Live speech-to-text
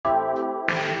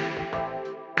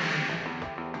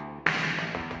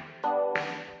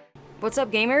What's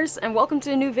up gamers, and welcome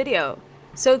to a new video.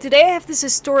 So today I have this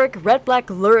historic red-black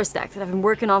Lurrus deck that I've been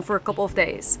working on for a couple of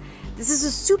days. This is a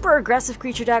super aggressive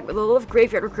creature deck with a lot of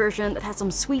graveyard recursion that has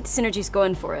some sweet synergies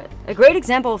going for it. A great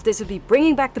example of this would be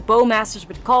bringing back the Bowmasters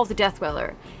with Call of the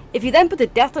Deathweller. If you then put the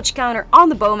Death Touch counter on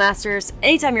the Bowmasters,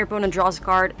 anytime your opponent draws a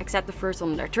card, except the first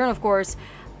one on their turn of course,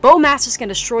 Bowmasters can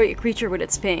destroy a creature with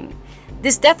its ping.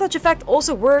 This Death Touch effect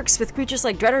also works with creatures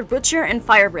like Dreaded Butcher and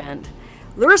Firebrand.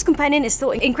 Lurrus Companion is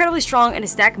still incredibly strong and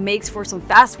his deck makes for some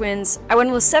fast wins. I went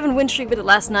on a 7-win streak with it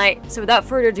last night, so without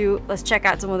further ado, let's check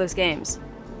out some of those games.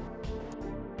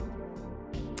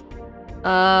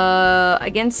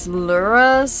 Against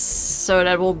Lurrus, so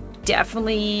that will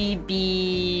definitely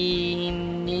be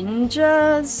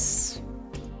ninjas.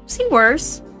 Seen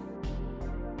worse.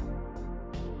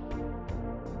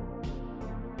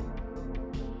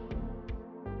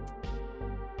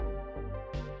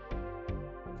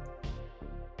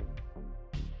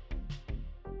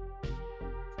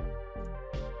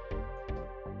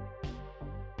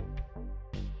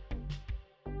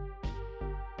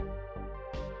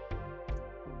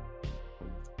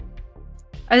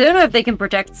 I don't know if they can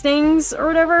protect things or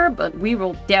whatever, but we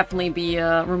will definitely be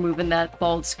removing that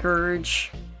Bald Scourge.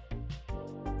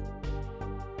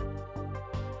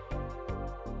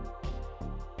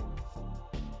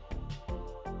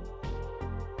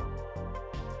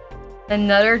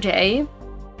 Another day.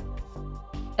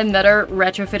 Another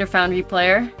Retrofitter Foundry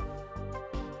player.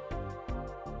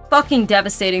 Fucking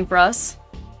devastating for us.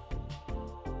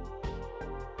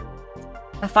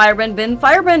 A Firebrand bin.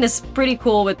 Firebrand is pretty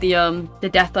cool with the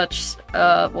Death Touch,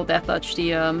 Death Touch,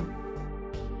 yeah,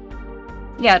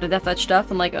 the Death Touch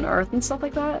stuff and like Unearth and stuff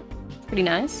like that. Pretty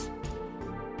nice.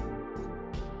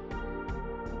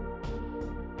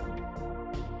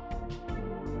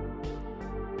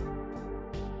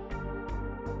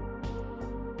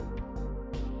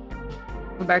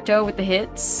 Roberto with the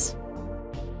hits.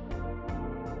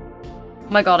 Oh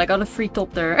my god, I got a free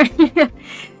top there.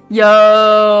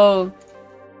 Yo!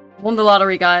 Won the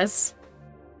lottery, guys.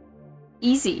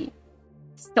 Easy.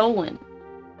 Stolen.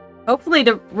 Hopefully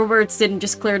the rewards didn't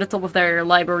just clear the top of their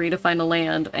library to find a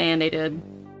land, and they did.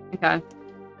 Okay.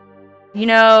 You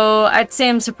know, I'd say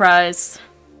I'm surprised.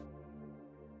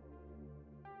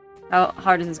 How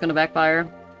hard is this gonna backfire?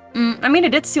 I mean, it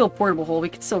did steal a portable hole. We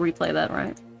could still replay that,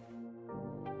 right?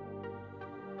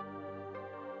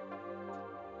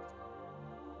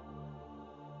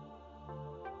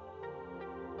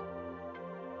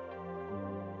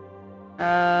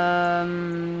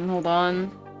 Hold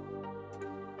on.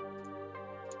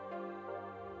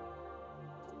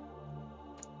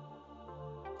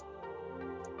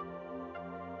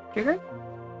 Trigger?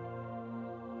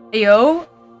 Hey, yo.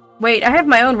 Wait, I have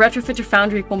my own Retrofitter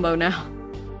Foundry combo now.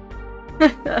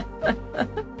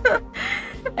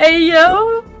 Hey,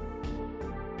 yo.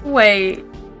 Wait.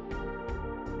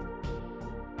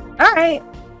 Alright.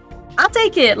 I'll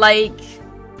take it, like...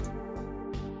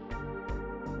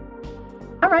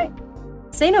 Alright.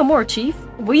 Say no more, Chief.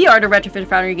 We are the Retrofit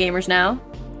Foundry gamers now.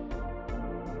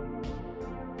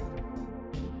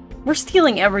 We're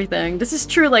stealing everything. This is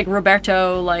true, like,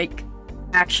 Roberto, like,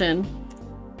 action.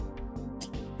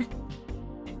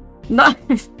 Not...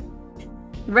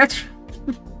 Retro...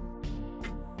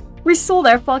 We stole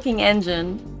their fucking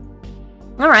engine.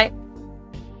 Alright.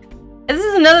 This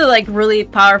is another, like, really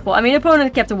powerful... I mean,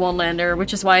 opponent kept a one-lander,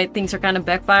 which is why things are kind of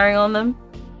backfiring on them.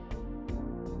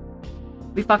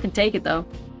 We fucking take it, though.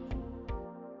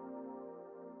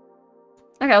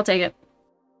 Okay, I'll take it.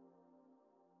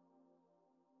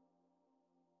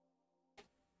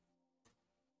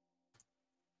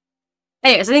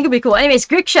 Anyways, I think it'll be cool. Anyways,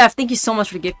 Greek Chef, thank you so much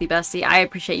for the gifty, bestie. I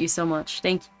appreciate you so much.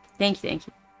 Thank you. Thank you, thank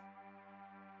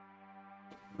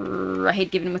you. I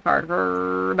hate giving him a card,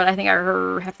 but I think I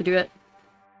have to do it.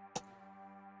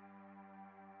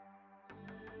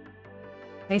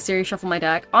 Hey Siri, shuffle my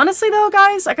deck. Honestly though,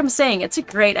 guys, like I'm saying, it's a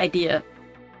great idea.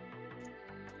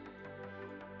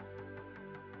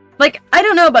 Like, I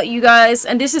don't know about you guys,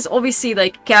 and this is obviously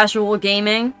like casual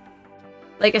gaming.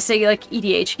 Like I say, like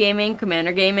EDH gaming,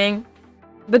 Commander gaming.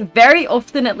 But very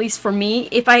often, at least for me,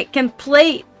 if I can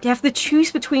play, you have to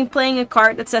choose between playing a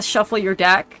card that says shuffle your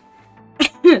deck.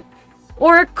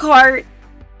 Or a card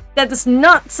that does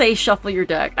not say shuffle your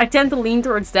deck. I tend to lean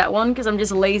towards that one, because I'm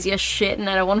just lazy as shit and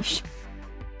I don't want to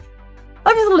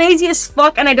I'm just lazy as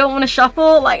fuck and I don't want to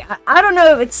shuffle. Like, I don't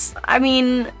know if it's... I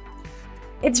mean...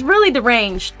 It's really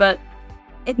deranged, but...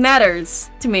 It matters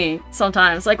to me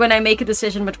sometimes. Like, when I make a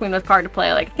decision between what card to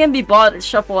play. Like, I can't be bothered to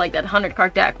shuffle, like, that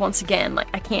 100-card deck once again. Like,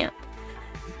 I can't.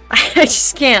 I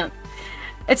just can't.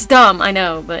 It's dumb, I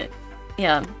know, but...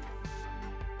 Yeah.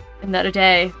 Another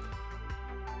day.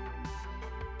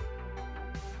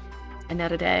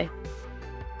 Another day.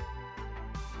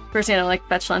 Personally, I don't like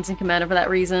fetch lands in Commander for that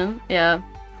reason. Yeah.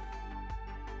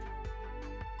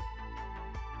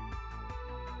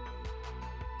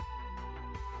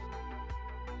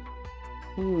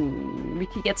 Ooh, we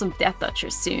could get some Death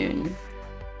Touchers soon.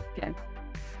 Okay.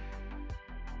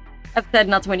 I've said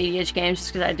not to win EDH games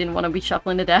just because I didn't want to be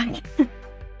shuffling the deck.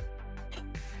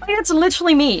 Like, that's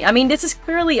literally me. I mean, this is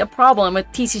clearly a problem with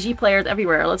TCG players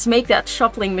everywhere. Let's make that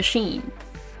shuffling machine.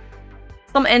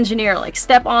 Some engineer, like,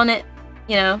 step on it,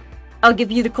 you know? I'll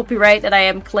give you the copyright that I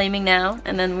am claiming now,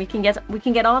 and then we can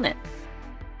get on it.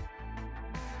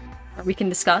 Or we can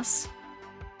discuss.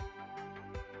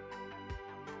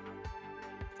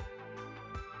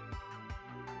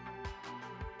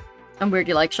 I'm weird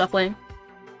you like shuffling.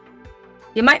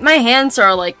 Yeah, my hands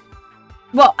are like,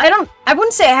 well, I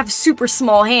wouldn't say I have super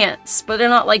small hands, but they're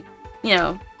not like, you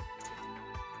know,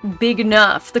 big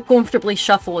enough to comfortably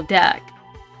shuffle a deck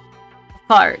of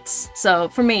cards. So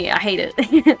for me, I hate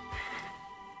it.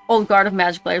 Old guard of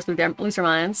Magic players lose their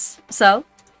minds. So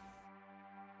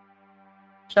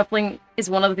shuffling is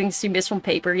one of the things you miss from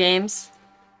paper games.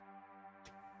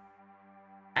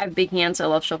 I have big hands, so I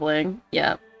love shuffling.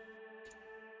 Yeah.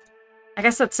 I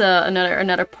guess that's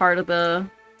another part of the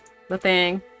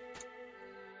thing.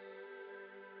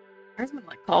 Where's my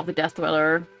like Call of the Death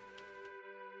Dweller?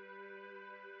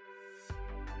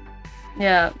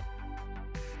 Yeah.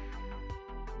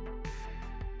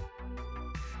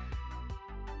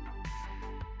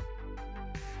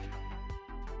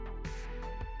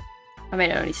 I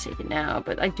mean, I don't need to take it now,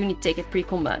 but I do need to take it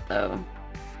pre-combat though.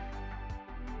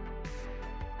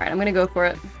 Alright, I'm gonna go for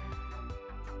it.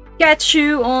 Catch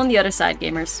you on the other side,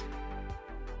 gamers.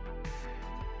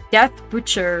 Death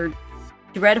Butcher.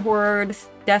 Dread Horde.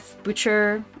 Death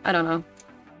Butcher. I don't know.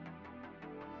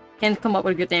 Can't come up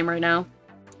with a good name right now.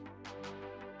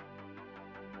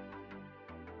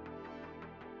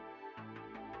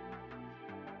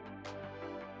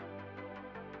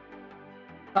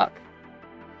 Fuck.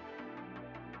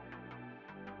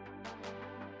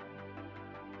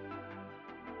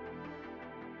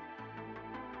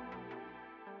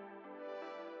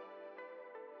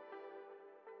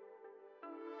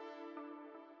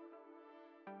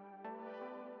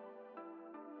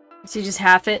 So you just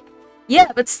half it?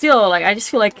 Yeah, but still, like, I just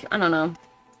feel like, I don't know.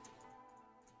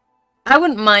 I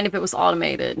wouldn't mind if it was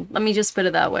automated. Let me just put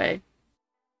it that way.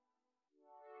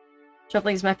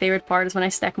 Shuffling is my favorite part, is when I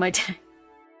stack my deck.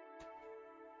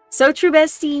 So true,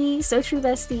 bestie! So true,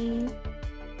 bestie!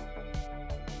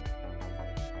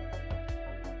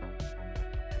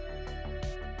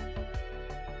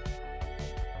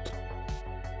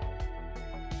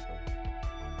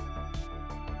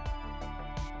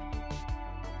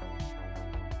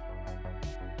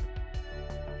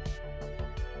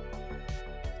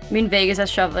 I mean, Vegas has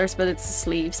shufflers, but it's the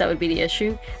sleeves that would be the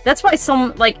issue. That's why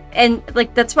some, like,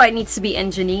 that's why it needs to be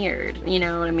engineered, you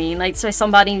know what I mean? Like, so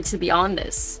somebody needs to be on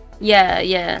this. Yeah,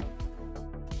 yeah.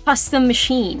 Custom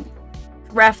machine.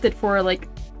 Crafted for, like,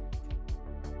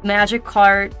 Magic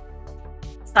card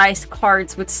sized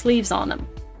cards with sleeves on them,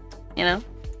 you know?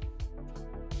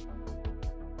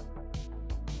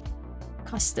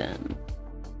 Custom.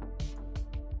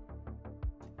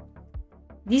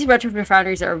 These retrofit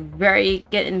foundries are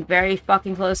getting very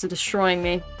fucking close to destroying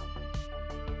me.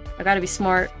 I gotta be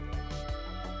smart.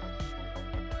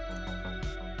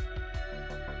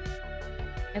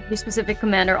 Every specific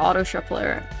commander auto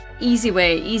shuffler. Easy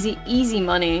way, easy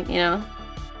money, you know?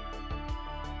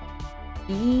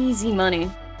 Easy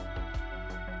money.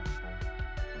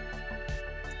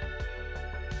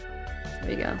 There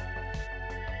we go.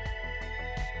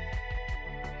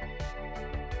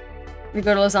 We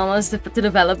go to Los Alamos to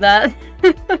develop that.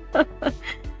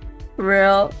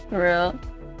 Real.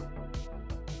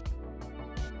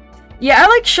 Yeah, I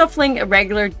like shuffling a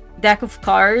regular deck of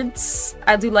cards.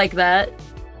 I do like that.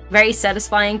 Very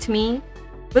satisfying to me.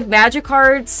 With Magic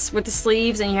cards, with the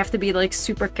sleeves, and you have to be like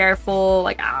super careful,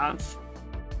 like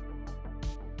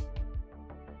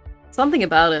something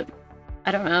about it.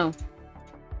 I don't know.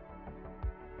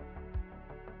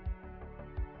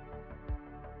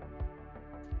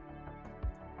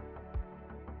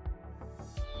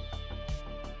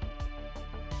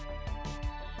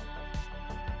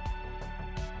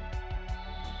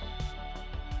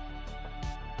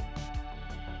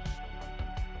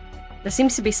 There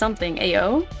seems to be something.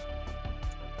 AO?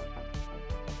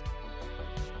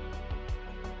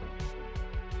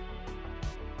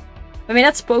 I mean,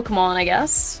 that's Pokemon, I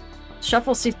guess.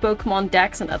 Shuffle sleeve Pokemon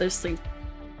decks and other sleeve.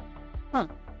 Huh.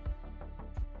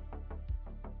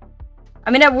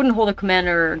 I mean, I wouldn't hold a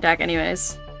commander deck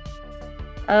anyways.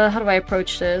 How do I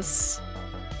approach this?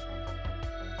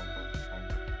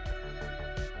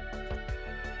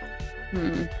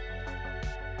 Guess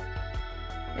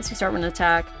we start with an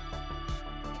attack.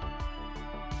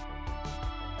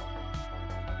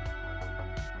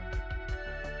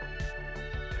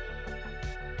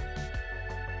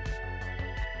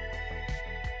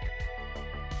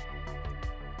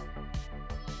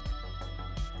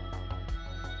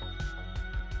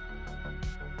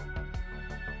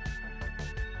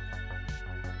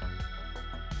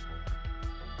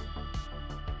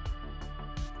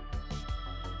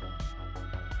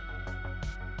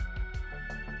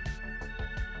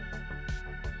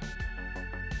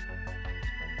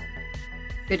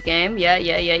 Good game. Yeah.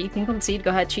 You can concede.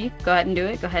 Go ahead, Chief. Go ahead and do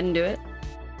it. Go ahead and do it.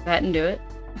 Go ahead and do it.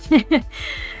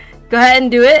 Go ahead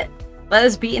and do it. Let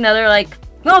us beat another, like,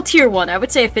 well, tier 1. I would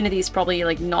say Affinity is probably,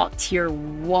 like, not tier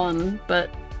 1, but...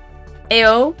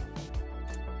 AO?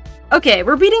 Okay,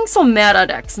 we're beating some meta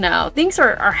decks now. Things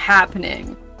are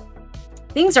happening.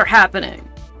 Things are happening.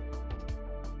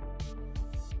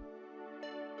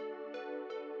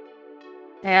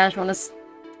 Hey, Ash,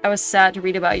 I was sad to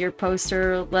read about your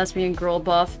poster, lesbian girl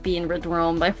buff being red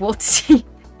roam by Woltzy.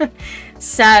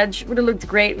 Sag would have looked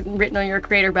great written on your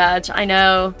creator badge. I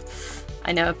know,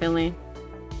 Finley.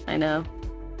 I know.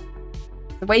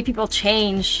 The way people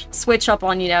switch up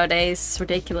on you nowadays is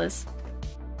ridiculous.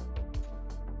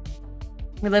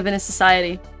 We live in a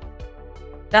society.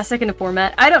 That's second to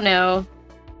format. I don't know.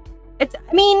 I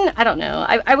mean, I don't know.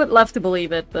 I would love to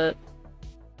believe it, but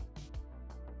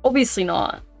obviously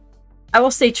not. I will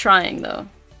stay trying, though.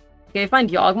 Okay, find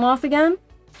Yawgmoth again.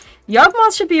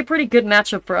 Yawgmoth should be a pretty good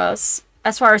matchup for us.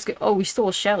 As far as... Oh, we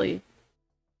stole Shelly.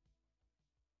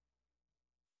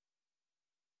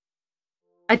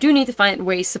 I do need to find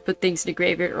ways to put things in the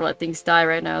graveyard or let things die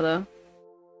right now, though.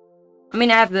 I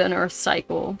mean, I have the Unearth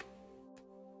cycle.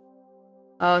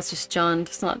 Oh, it's just Jund.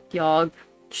 It's not Yawg.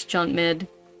 Just Jund mid.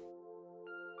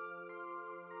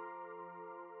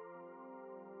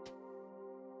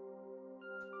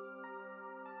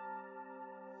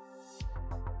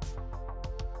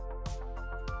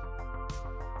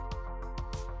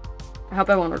 I hope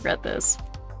I won't regret this.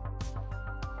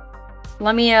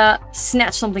 Let me,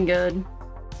 snatch something good.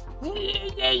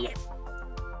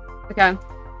 Okay.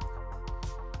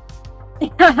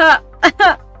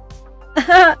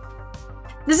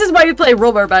 This is why we play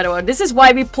Robert, by the way. This is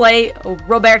why we play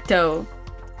Roberto.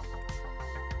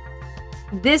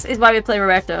 This is why we play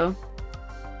Roberto.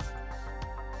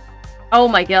 Oh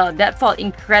my god, that felt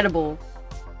incredible.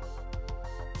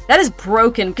 That is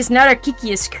broken, because now their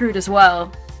Kiki is screwed as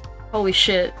well. Holy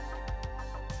shit.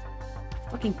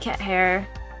 Fucking cat hair.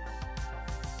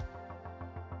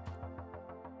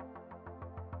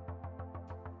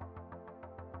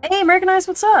 Hey, Americanized,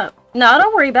 what's up? No,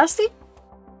 don't worry, bestie.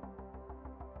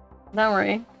 Don't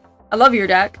worry. I love your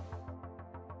deck.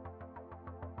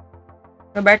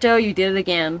 Roberto, you did it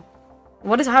again.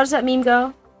 How does that meme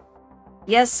go?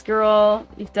 Yes, girl,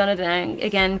 you've done it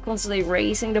again, constantly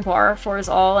raising the bar for us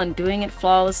all and doing it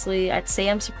flawlessly. I'd say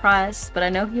I'm surprised, but I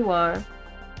know you are.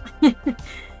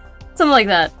 Something like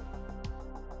that.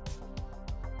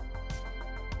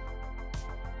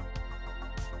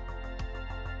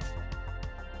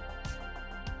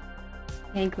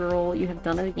 Hey girl, you have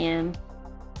done it again.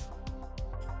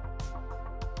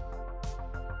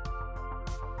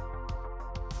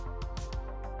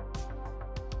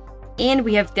 And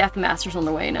we have Death Masters on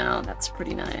the way now. That's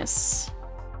pretty nice.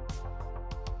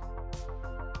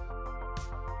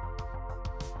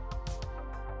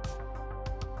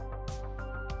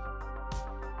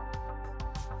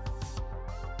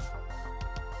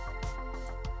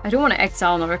 I don't want to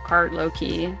exile another card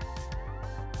low-key.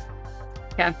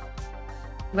 Okay.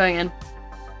 I'm going in.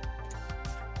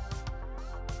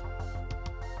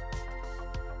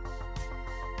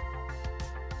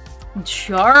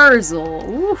 Jarzle.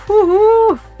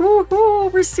 Woohoo!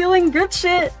 Woohoo! We're stealing good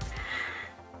shit.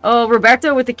 Oh,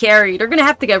 Roberto with the carry. They're gonna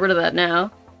have to get rid of that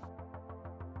now.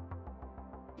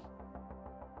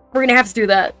 We're gonna have to do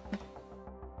that.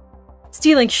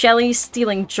 Stealing Shelly,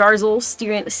 stealing Jarzle,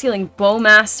 stealing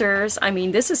Bowmasters. I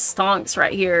mean, this is stonks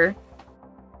right here.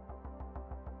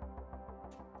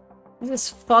 This is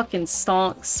fucking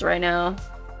stonks right now.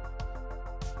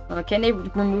 Can they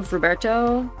remove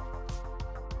Roberto?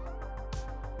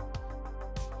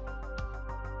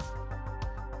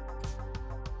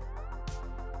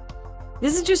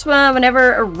 This is just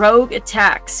whenever a rogue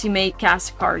attacks, you may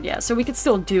cast a card, yeah. So we could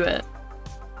still do it.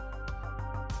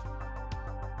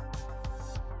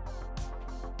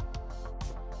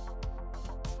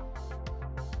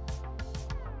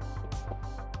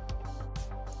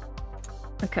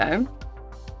 Okay.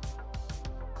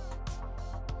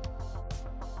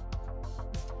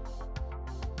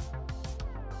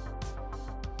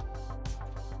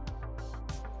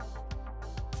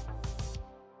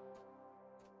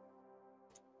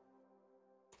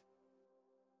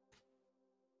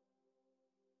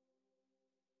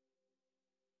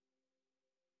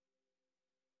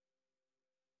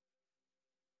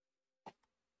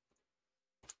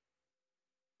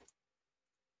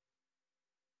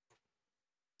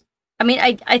 I mean,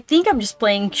 I think I'm just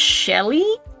playing Shelly.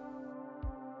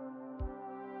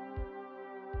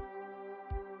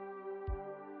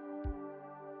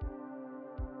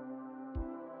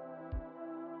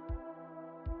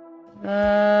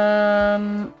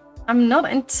 I'm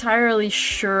not entirely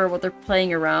sure what they're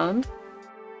playing around.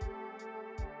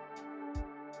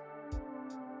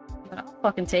 But I'll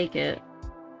fucking take it.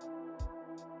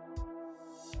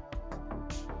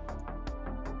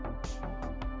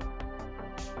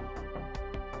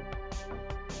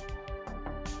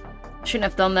 Shouldn't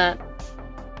have done that.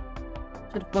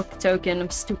 Should have booked a token. I'm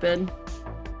stupid.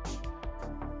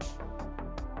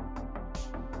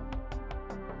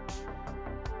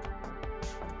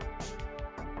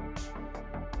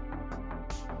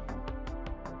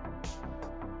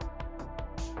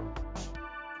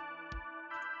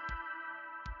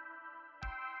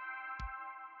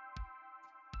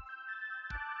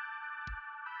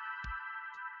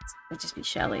 It'd just be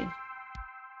Shelly.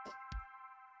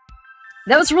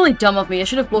 That was really dumb of me. I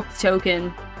should have booked a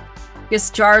token.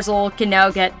 Because Jarzul can now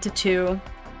get to 2.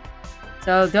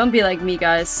 So don't be like me,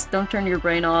 guys. Don't turn your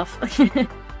brain off.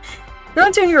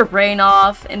 Don't turn your brain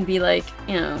off and be like,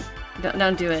 you know,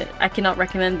 don't do it. I cannot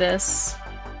recommend this.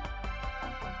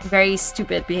 Very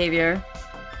stupid behavior.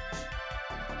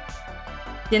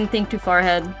 Didn't think too far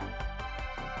ahead.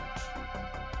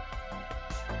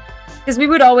 Because we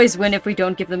would always win if we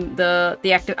don't give them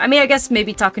the active... I mean, I guess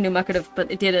maybe Takanuma could have,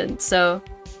 but it didn't, so...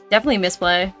 Definitely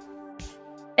misplay.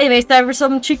 Anyways, time for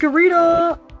some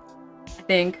Chikorita! I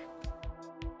think.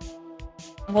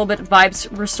 A little bit of vibes,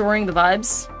 restoring the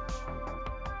vibes.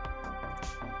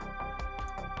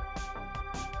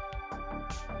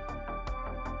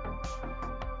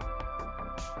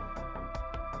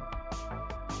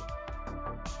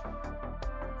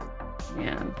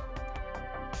 Yeah.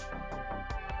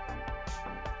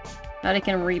 Now they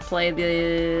can replay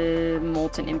the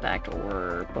Molten Impact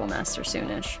or Bowmaster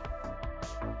soonish.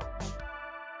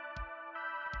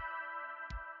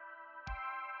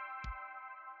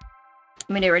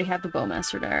 I mean, they already have the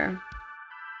Bowmaster there.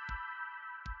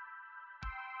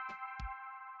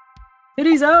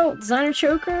 Hoodie's out! Designer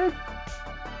Choker!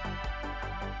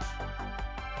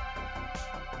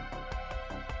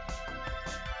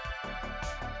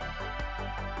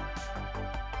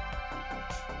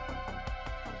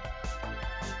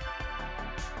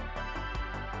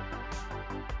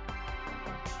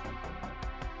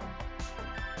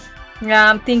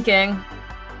 Yeah, I'm thinking.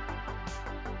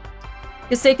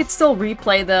 Because they could still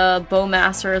replay the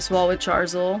Bowmaster as well with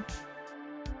Jarzul.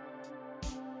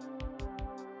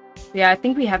 Yeah, I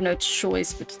think we have no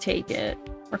choice but to take it.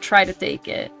 Or try to take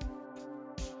it.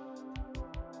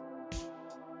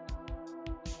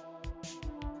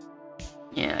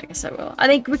 Yeah, I guess I will. I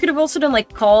think we could have also done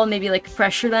like call and maybe like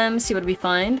pressure them, see what we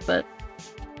find, but...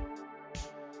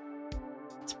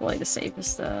 It's probably the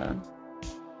safest,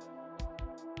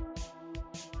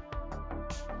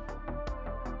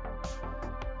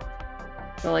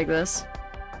 Go like this.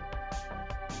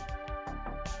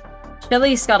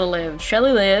 Shelly's gotta live.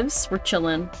 Shelly lives. We're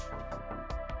chillin'.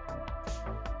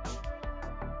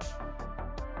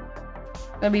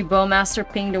 Gonna be Bowmaster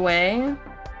pinged away.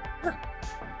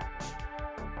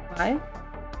 Why?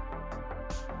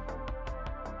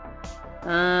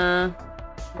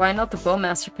 Why not the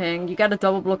Bowmaster ping? You got a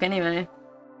double block anyway.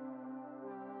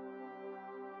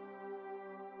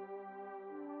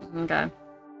 Okay.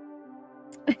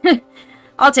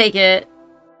 I'll take it.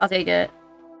 I'll take it.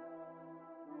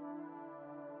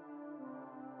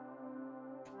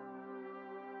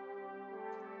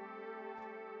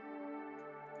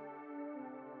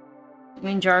 I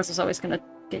mean, Jars was always gonna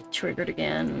get triggered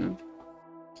again.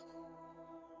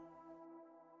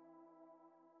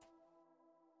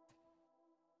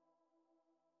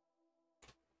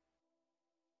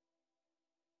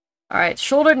 Alright,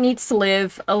 Shoulder needs to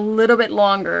live a little bit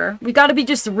longer. We gotta be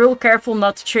just real careful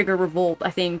not to trigger Revolt,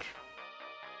 I think.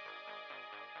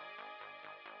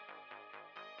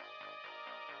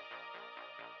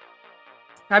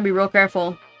 Gotta be real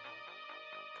careful.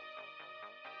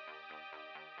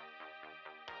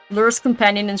 Lurrus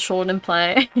Companion and Shoulder in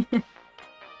play.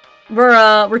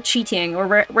 We're cheating,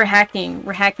 or we're hacking.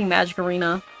 We're hacking Magic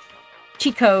Arena.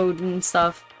 Cheat code and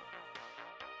stuff.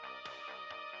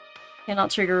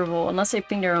 Cannot trigger Revolt unless they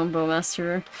ping their own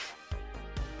Bowmaster.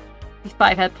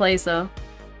 5 head plays though.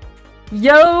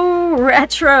 Yo,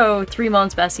 Retro! 3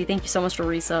 months, Bessie. Thank you so much for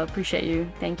resub. Appreciate you.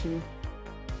 Thank you.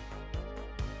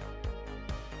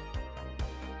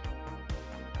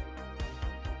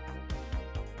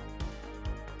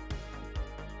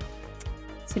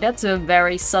 See, that's a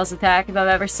very sus attack if I've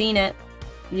ever seen it.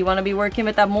 You want to be working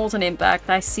with that Molten Impact.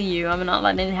 I see you. I'm not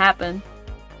letting it happen.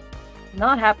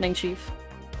 Not happening, Chief.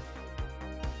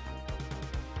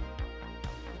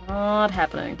 Not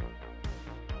happening.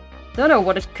 Don't know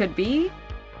what it could be.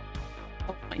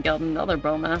 Oh my god, another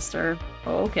Bowmaster.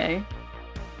 Oh, okay.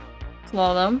 It's a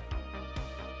lot of them.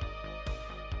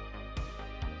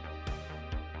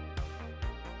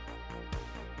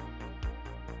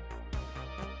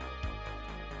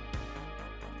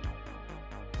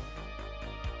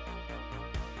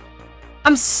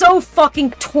 I'm so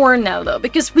fucking torn now, though,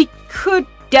 because we could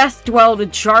Death Dwell the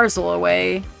Jarzil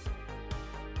away.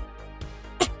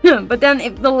 But then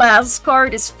if the last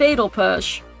card is Fatal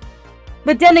Push.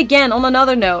 But then again, on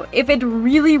another note, if it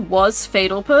really was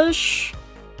Fatal Push,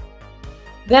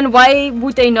 then why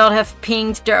would they not have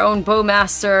pinged their own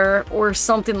Bowmaster or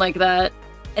something like that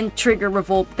and trigger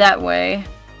Revolt that way?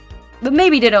 But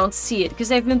maybe they don't see it, because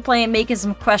they've been making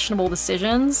some questionable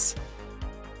decisions.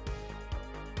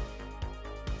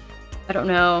 I don't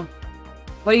know.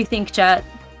 What do you think, chat?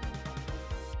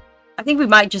 I think we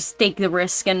might just take the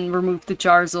risk and remove the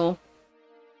Jarzil.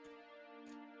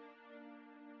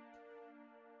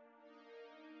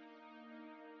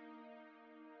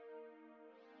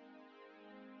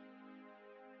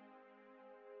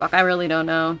 Fuck, I really don't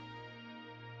know.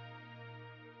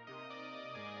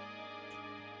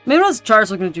 Maybe what's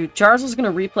Jarzil gonna do? Jarzil's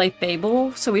gonna replay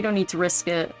Fable, so we don't need to risk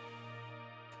it.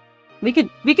 We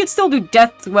could still do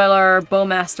Death Dweller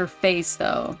Bowmaster face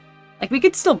though. Like we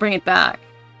could still bring it back.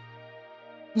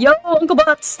 Yo, Uncle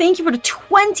Butts, thank you for the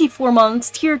 24 months,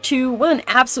 tier 2. What an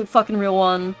absolute fucking real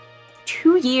one.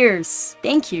 2 years.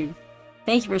 Thank you.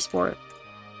 Thank you for your support.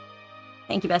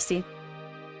 Thank you, bestie.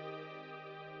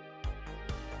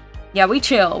 Yeah, we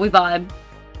chill. We vibe.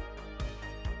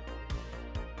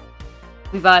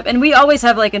 We vibe. And we always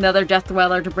have like another Death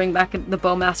Dweller to bring back the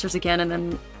Bowmasters again and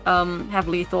then have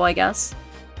lethal, I guess.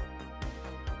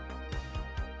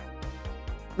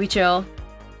 We chill.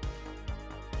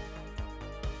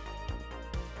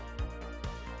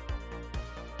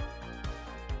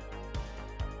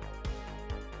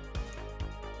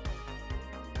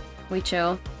 We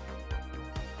chill.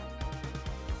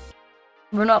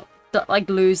 We're not, like,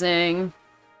 losing.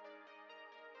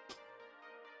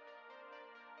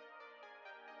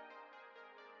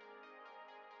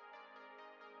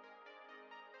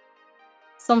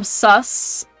 Some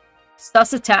sus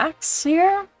attacks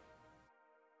here?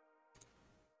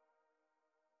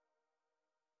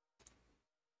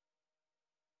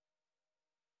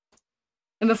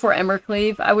 And before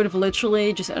Embercleave, I would have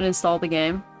literally just uninstalled the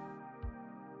game.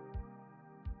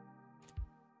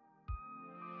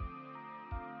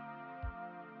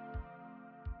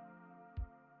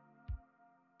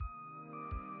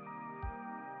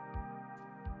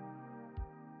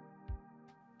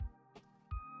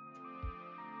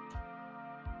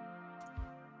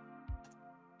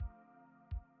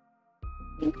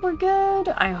 I think we're good.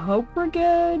 I hope we're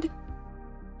good.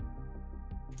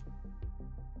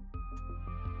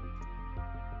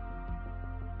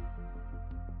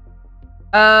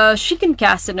 She can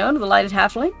cast it, no? The Lighted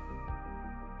Halfling.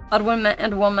 Odd one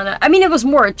and 1 mana. I mean, it was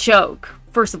more a joke,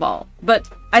 first of all. But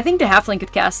I think the Halfling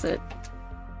could cast it. I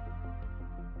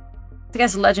think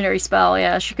that's a legendary spell.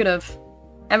 Yeah, she could have.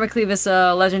 Embercleave is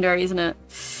legendary, isn't it?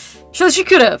 So she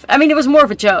could have. I mean, it was more of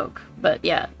a joke. But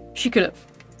yeah, she could have.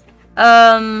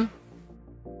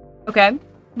 Okay.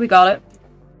 We got it.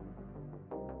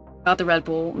 Got the Red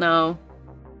Bull. No.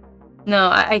 No,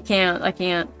 I can't. I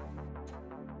can't.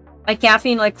 My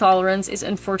caffeine, like, tolerance is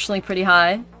unfortunately pretty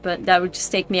high, but that would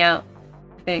just take me out,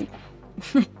 I think.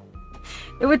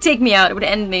 It would take me out. It would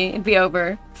end me. It'd be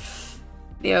over.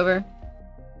 Be over.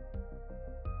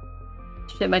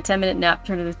 Shit, my 10-minute nap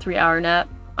turned into a 3-hour nap.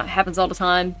 It happens all the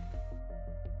time.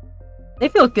 They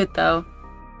feel good, though.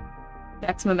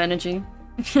 Maximum energy.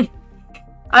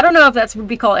 I don't know if that's what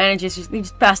we call energy. It's just, you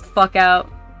just pass the fuck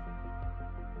out.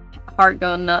 Heart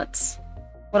going nuts.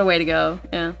 What a way to go.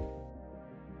 Yeah.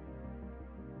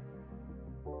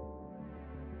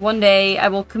 One day, I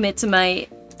will commit to my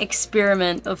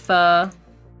experiment of,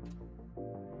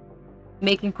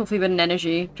 making coffee with an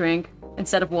energy drink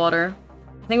instead of water.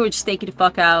 I think it would just take you the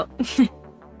fuck out.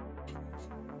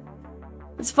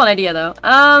 It's a fun idea,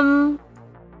 though.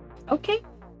 Okay.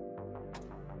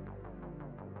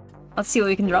 Let's see what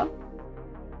we can draw.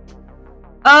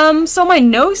 So my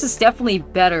nose is definitely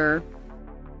better.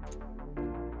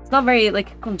 It's not very,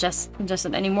 like,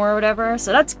 congested anymore or whatever,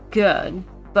 so that's good.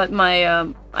 But my,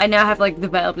 I now have, like,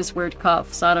 developed this weird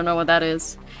cough, so I don't know what that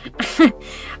is. I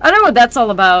don't know what that's all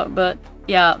about, but,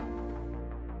 yeah.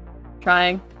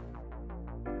 Trying.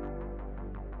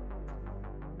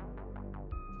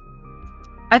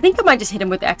 I think I might just hit him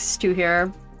with X2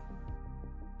 here.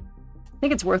 I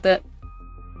think it's worth it.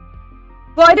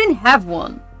 Well, I didn't have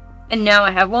one. And now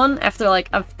I have one after, like,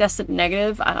 I've tested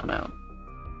negative. I don't know.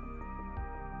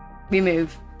 We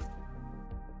move.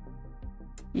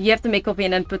 You have to make coffee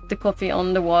and then put the coffee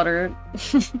on the water.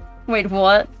 Wait,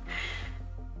 what?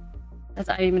 That's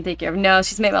I even take care of. No,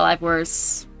 she's made my life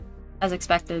worse. As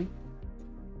expected.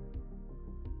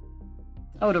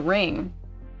 Oh, the ring.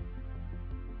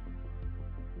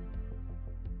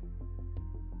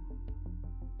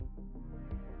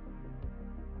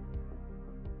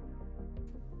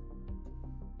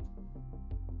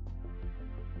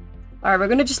 Alright, we're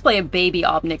gonna just play a baby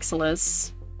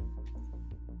Ashlizzlle.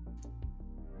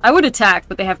 I would attack,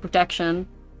 but they have protection.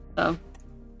 So.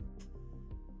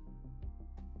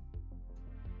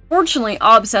 Fortunately,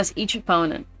 Obs has each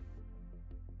opponent.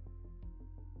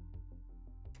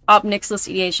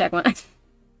 Ashlizzle, EDH, check one.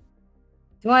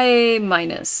 Do I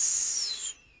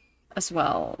minus as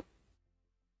well?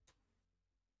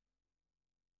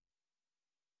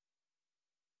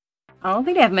 I don't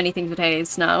think they have many things with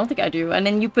haste. No, I don't think I do. And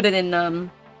then you put it in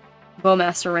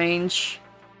Bowmaster range.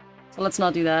 So let's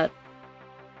not do that.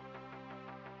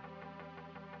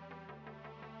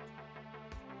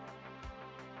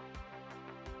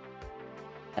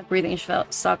 That breathing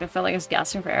stock, I felt like I was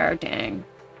gasping for air. Dang.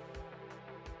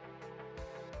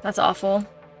 That's awful.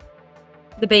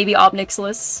 The baby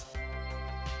Ashlizzle.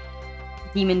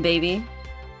 Demon baby.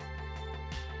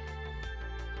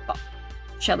 Oh.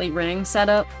 Shelly ring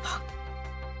setup. Fuck.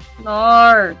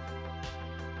 No.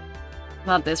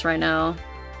 Not this right now.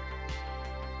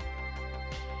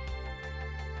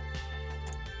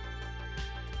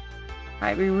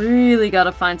 Alright, we really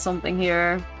gotta find something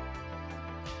here.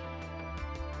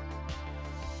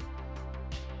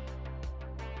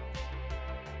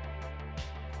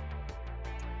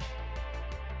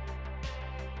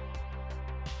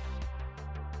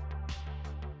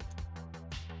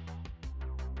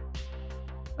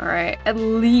 Alright, at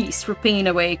least we're pinging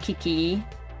away Kiki.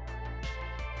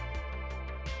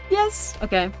 Yes!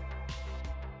 Okay.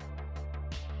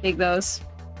 Take those.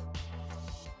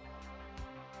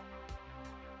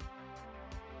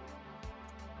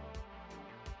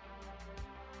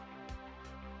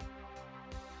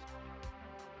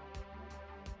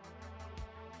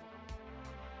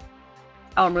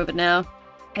 I'll remove it now.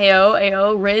 Ayo,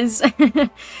 ayo, Riz.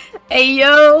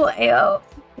 Ayo, ayo.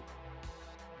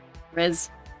 Riz.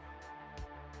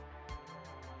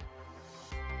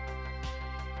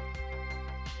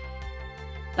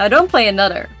 Now don't play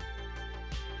another.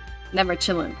 Never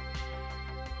chillin'.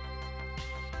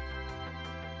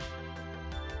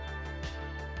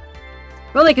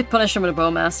 Well, they could punish him with a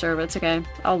Bowmaster, but it's okay.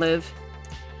 I'll live.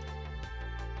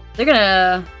 They're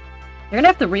gonna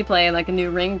have to replay like a new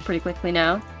ring pretty quickly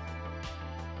now.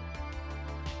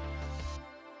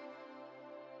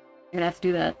 You're gonna have to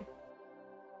do that.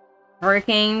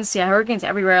 Hurricanes, yeah, hurricanes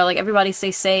everywhere. Like, everybody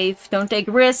stay safe. Don't take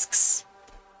risks.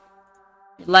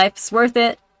 Your life's worth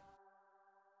it.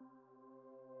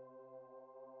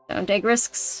 Don't take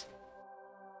risks.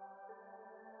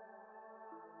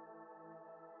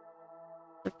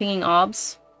 They're pinging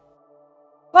obs.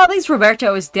 Well, at least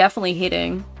Roberto is definitely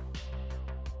hitting.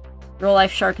 Real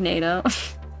life Sharknado.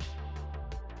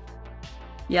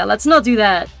 Yeah, let's not do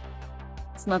that.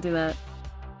 Let's not do that.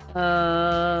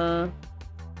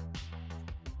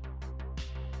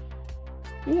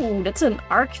 Ooh, that's an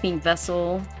Archfiend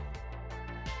vessel.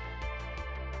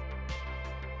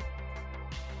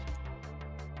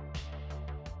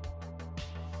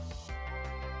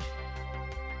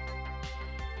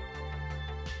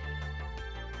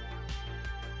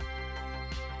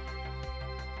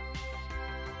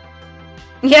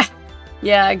 Yeah.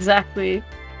 Yeah, exactly.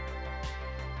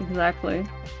 Exactly.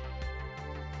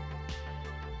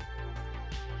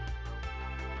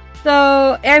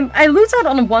 So, I lose out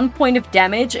on 1 point of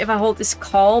damage if I hold this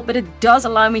call, but it does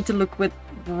allow me to look with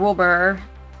Rubber.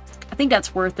 I think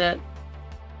that's worth it.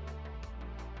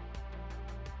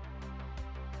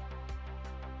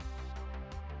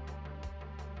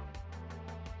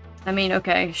 I mean,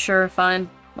 okay, sure, fine,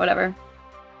 whatever.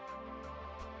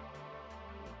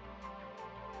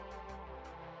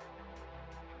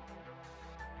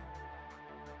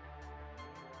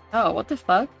 Oh, what the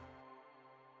fuck?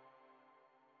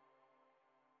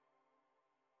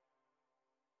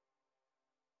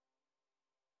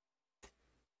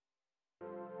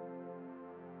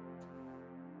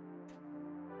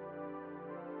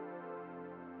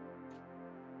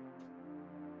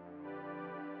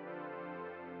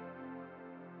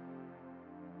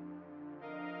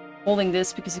 Holding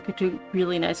this because it could do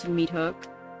really nice with Meat Hook.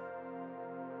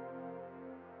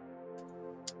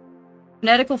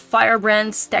 Fanatical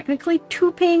Firebrand's technically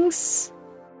 2 pings.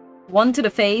 1 to the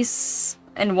face,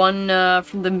 and 1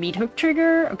 from the meat hook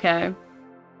trigger. Okay.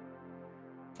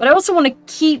 But I also want to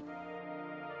keep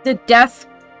the Death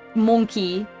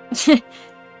Monkey.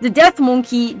 The Death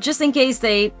Monkey, just in case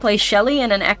they play Shelly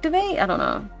and then activate? I don't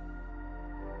know.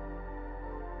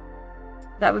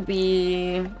 That would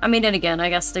be... I mean, then again, I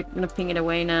guess they're gonna ping it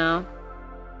away now.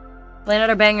 Play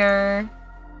another banger.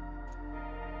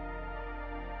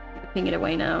 Ping it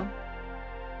away now.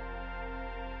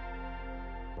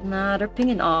 Nah, they're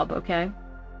pinging Ob, okay.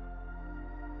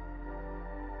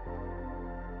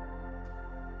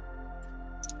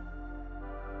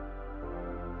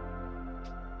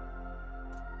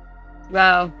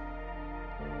 Wow.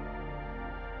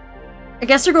 I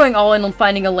guess they're going all in on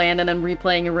finding a land and then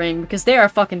replaying a ring, because they are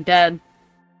fucking dead.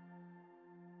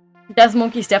 Death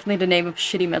Monkey's definitely the name of a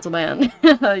shitty metal band.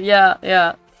 Yeah,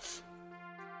 yeah.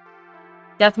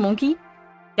 Death Monkey?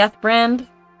 Death Brand?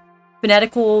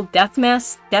 Fanatical Death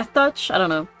Mask? Death Touch? I don't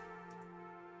know.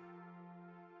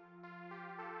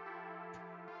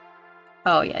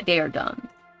 Oh yeah, they are done.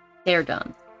 They are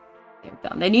done. They're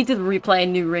done. They need to replay a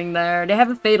new ring there. They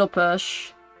have a Fatal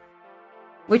Push,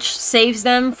 which saves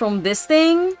them from this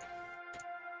thing,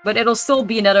 but it'll still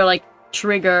be another, like,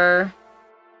 trigger.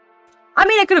 I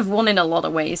mean, I could have won in a lot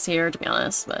of ways here, to be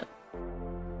honest, but...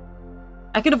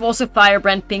 I could have also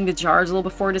Firebrand pinged the Ashlizzlle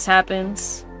before this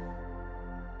happens.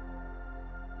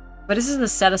 But this is a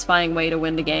satisfying way to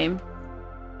win the game.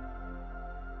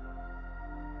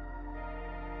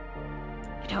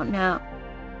 I don't know.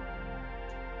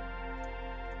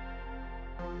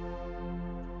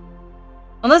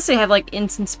 Unless they have, like,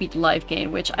 instant speed life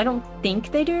gain, which I don't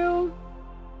think they do.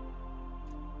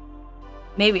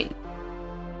 Maybe.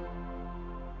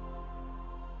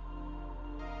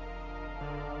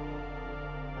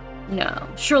 No,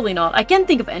 surely not. I can't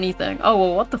think of anything. Oh,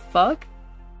 well, what the fuck?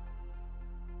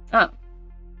 Oh.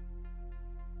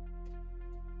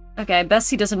 Okay,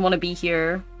 Bessie doesn't want to be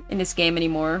here in this game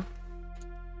anymore.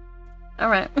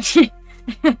 Alright.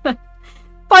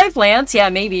 5 lands? Yeah,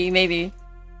 maybe, maybe.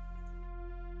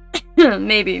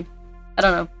 Maybe. I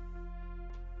don't know.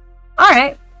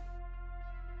 Alright.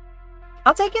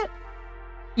 I'll take it.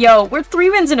 Yo, we're 3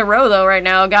 wins in a row, though, right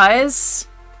now, guys.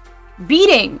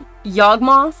 Beating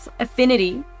Yawgmoth,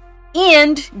 Affinity,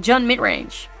 and Jund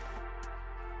midrange.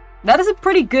 That is a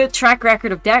pretty good track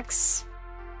record of decks.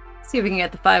 Let's see if we can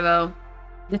get the 5-0.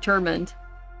 Determined.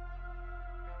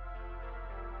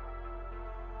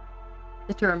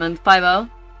 Determined. 5-0.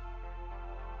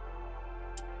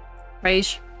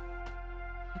 Rage.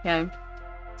 Okay.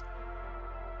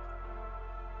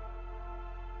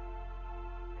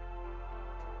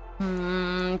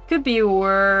 Could be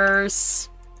worse.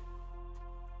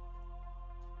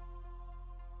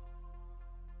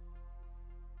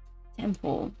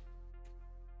 Temple.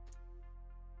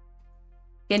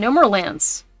 Okay, no more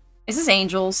lands. Is this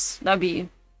Angels? That'd be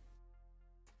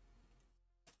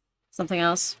something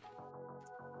else.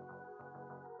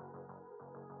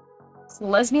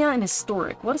 Lesnia and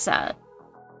Historic. What is that?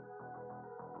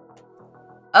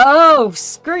 Oh,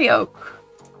 Scurry Oak.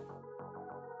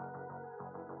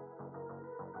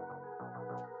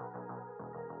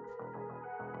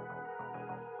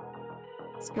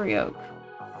 Scurry Oak.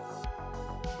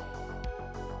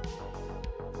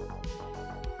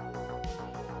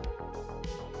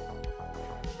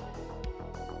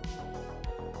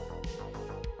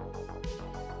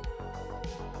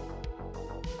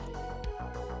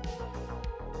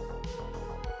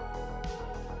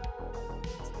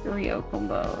 Rio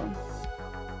combo.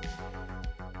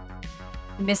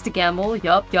 Missed a gamble.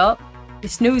 Yup, yup. You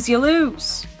snooze, you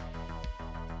lose.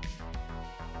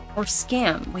 Or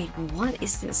scam. Wait, what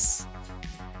is this?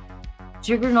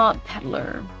 Juggernaut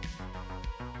Peddler.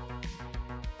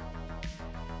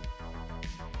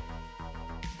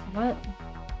 What?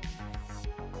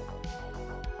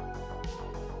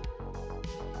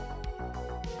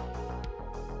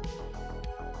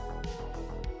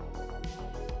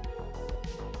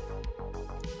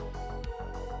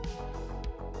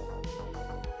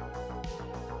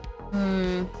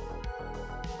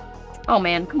 Oh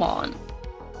man, come on.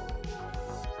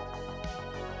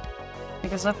 I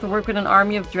guess I have to work with an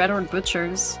army of Dreadhorde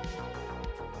Butchers.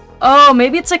 Oh,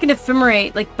 maybe it's like an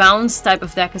Ephemerate, like bounce type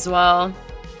of deck as well.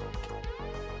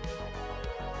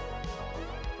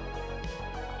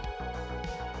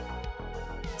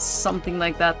 Something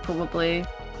like that, probably.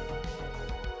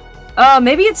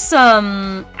 Maybe it's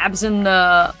Absent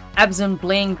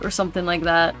Blink or something like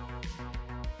that.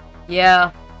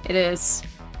 Yeah, it is.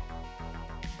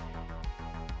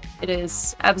 It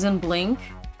is. Absent Blink.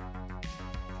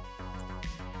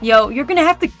 Yo, you're gonna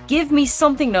have to give me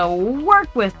something to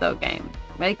work with, though, game.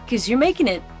 Right? Because you're making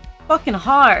it fucking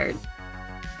hard.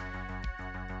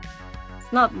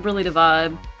 It's not really the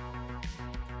vibe.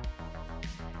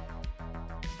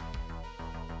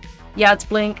 Yeah, it's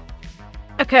Blink.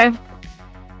 Okay.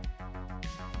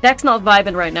 Deck's not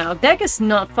vibing right now. Deck is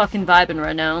not fucking vibing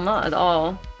right now. Not at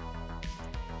all.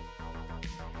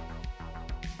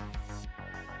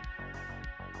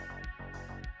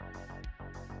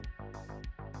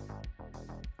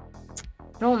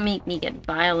 Don't make me get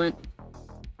violent.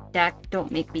 Deck,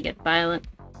 don't make me get violent.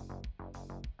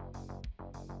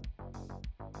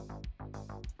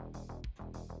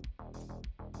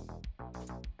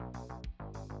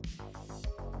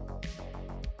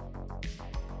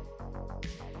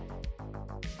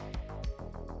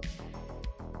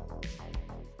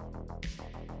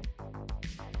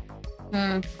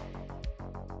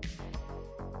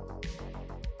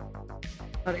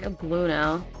 Oh, they got blue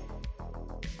now.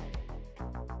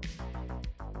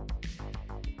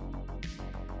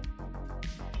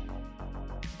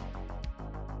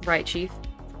 Right, Chief.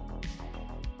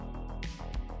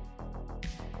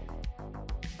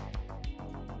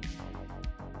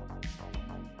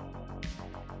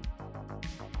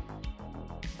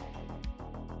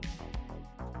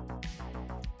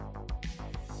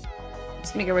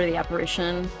 Just gonna get rid of the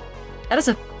apparition. That is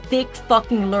a thick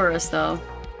fucking Lurrus, though.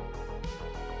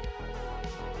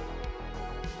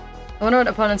 I wonder what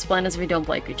opponent's plan is if we don't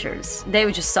play creatures. They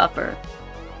would just suffer.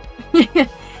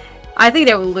 I think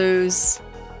they would lose.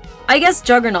 I guess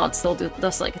Juggernaut still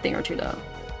does like a thing or two, though.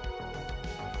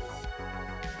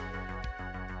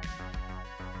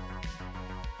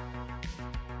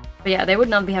 But yeah, they would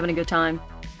not be having a good time.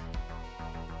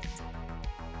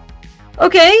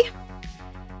 Okay.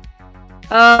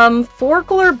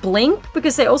 4-color Blink,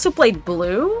 because they also played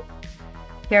blue.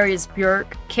 Carius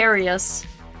Björk. Carius.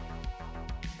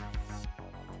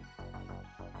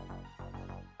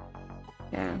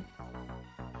 Yeah.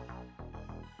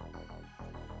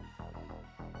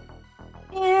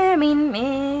 Yeah, I mean,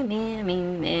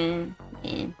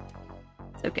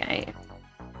 it's okay.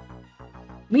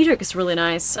 Meat Hook is really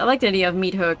nice. I like the idea of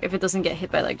Meat Hook if it doesn't get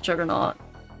hit by, like, Juggernaut.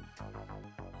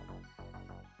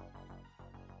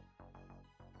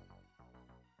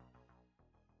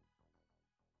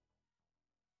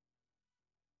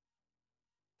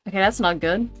 Okay, that's not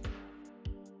good.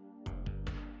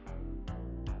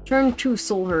 Turn 2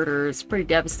 Soul Herder is pretty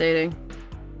devastating.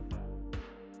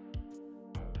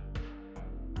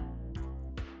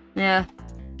 Yeah.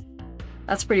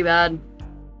 That's pretty bad.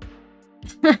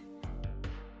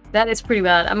 That is pretty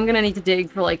bad. I'm gonna need to dig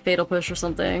for, like, Fatal Push or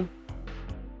something.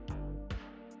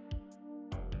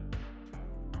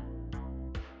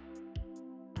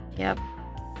 Yep.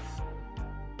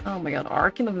 Oh my god,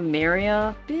 Archon of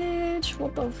Emeria? Bitch,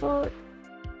 what the fuck?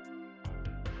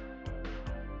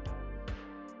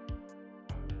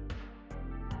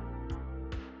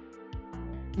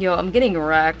 Yo, I'm getting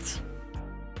wrecked.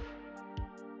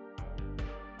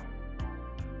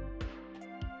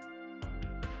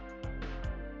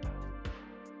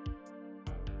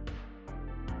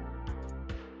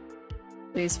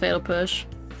 Please, Fatal Push.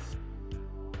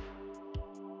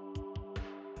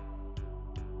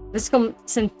 This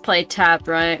comes in play tapped,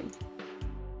 right?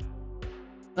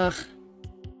 Ugh.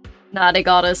 Nah, they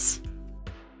got us.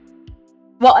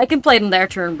 Well, I can play it on their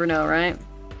turn, Bruno, right?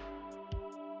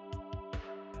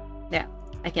 Yeah,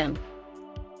 I can.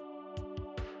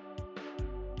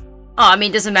 Oh, I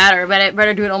mean, it doesn't matter, but I'd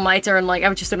rather do it on my turn, like, I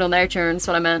would just do it on their turn, that's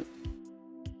what I meant.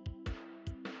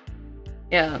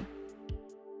 Yeah.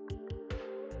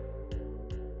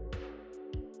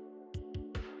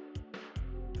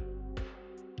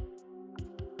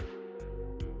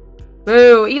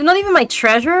 Boo! Not even my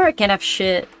treasure? I can't have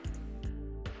shit.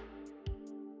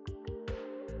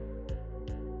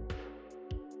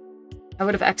 I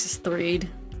would have access 3'd.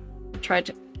 Tried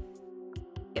to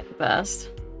get the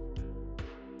best.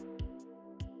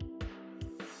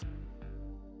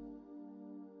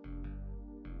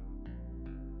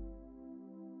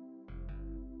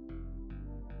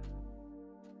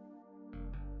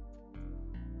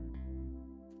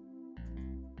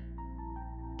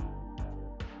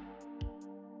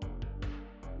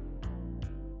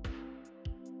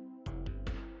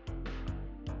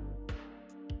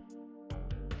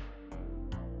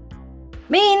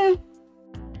 Mean!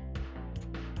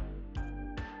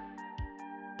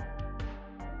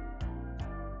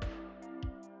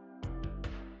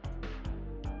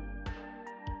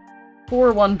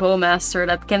 For 1 Bowmaster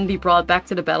that can be brought back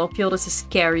to the battlefield is a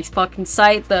scary fucking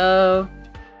sight, though.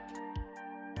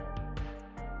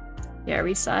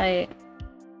 Scary sight.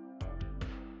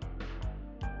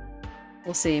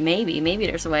 We'll see. Maybe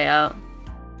there's a way out.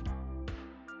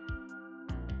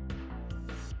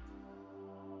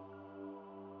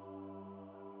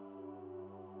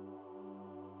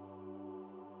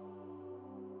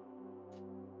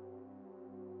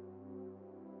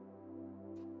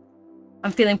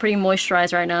 I'm feeling pretty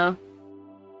moisturized right now.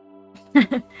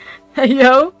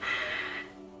 Yo!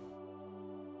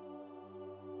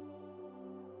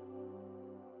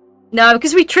 No,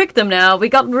 because we tricked them now. We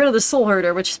got rid of the Soul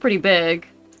Herder, which is pretty big.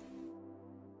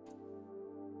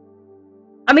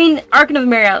 I mean, Archon of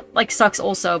Marriott, like, sucks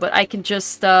also, but I can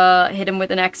just, hit him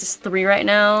with an Axis 3 right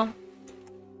now.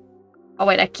 Oh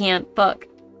wait, I can't. Fuck.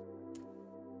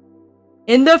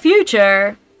 In the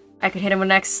future, I could hit him with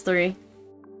an Axis 3.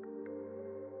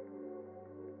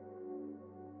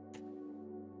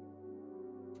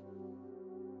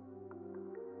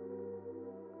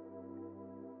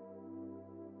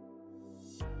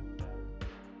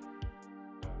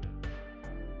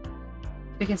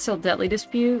 We can still Deadly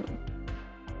Dispute.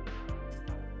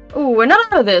 Ooh, we're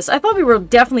not out of this. I thought we were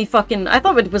definitely fucking... I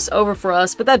thought it was over for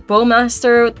us, but that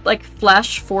Bowmaster, like,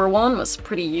 Flash 4-1 was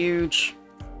pretty huge.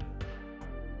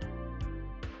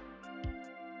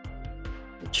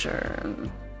 Sure.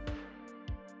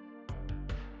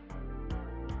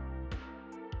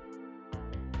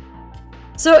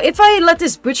 So if I let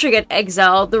this Butcher get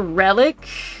exiled, the Relic...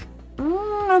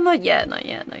 not yet.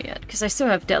 Because I still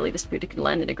have Deadly Dispute that could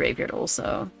land in the graveyard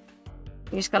also.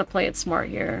 You just gotta play it smart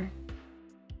here.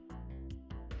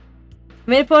 I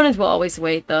mean, opponents will always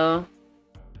wait, though.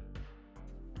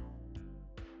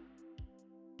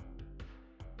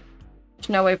 There's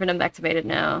no way for them to activate it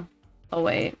now. I'll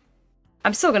wait.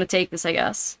 I'm still gonna take this, I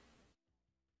guess.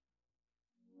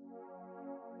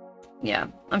 Yeah,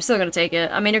 I'm still gonna take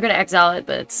it. I mean, you're gonna exile it,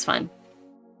 but it's fine.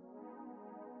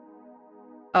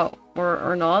 Oh,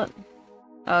 or not?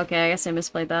 Okay, I guess I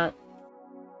misplayed that.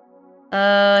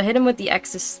 Hit him with the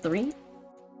Axis 3.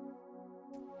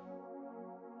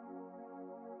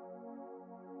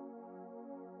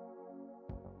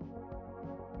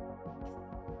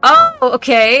 Oh,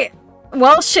 okay.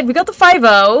 Well, shit, we got the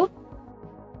 5-0.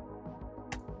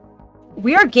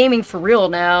 We are gaming for real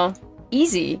now.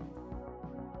 Easy.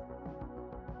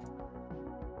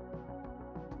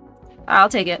 I'll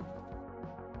take it.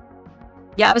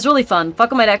 Yeah, it was really fun.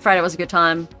 Fuck on my deck Friday was a good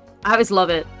time. I always love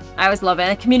it. I always love it.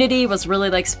 And the community was really,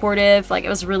 like, supportive. Like, it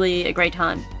was really a great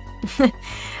time.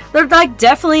 They're, like,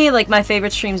 definitely, like, my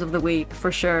favorite streams of the week,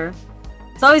 for sure.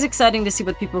 It's always exciting to see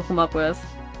what people come up with.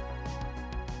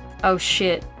 Oh,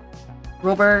 shit.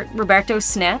 Roberto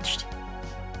snatched?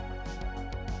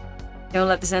 Don't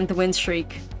let this end the win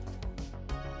streak.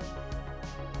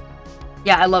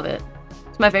 Yeah, I love it.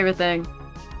 It's my favorite thing.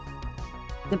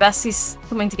 The besties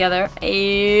coming together.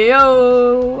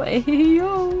 Ayo!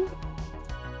 Ayo!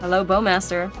 Hello,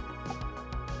 Bowmaster.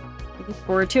 Looking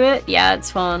forward to it? Yeah,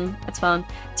 it's fun. It's fun.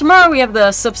 Tomorrow we have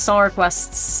the Sub-Song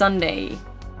Request Sunday.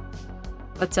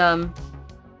 But,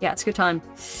 yeah, it's a good time.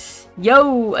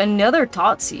 Yo, another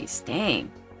Totsis.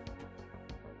 Dang.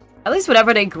 At least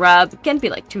whatever they grab can't be,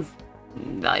 like, too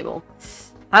valuable.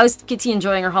 How's Kitty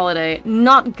enjoying her holiday?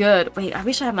 Not good. Wait, I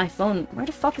wish I had my phone. Where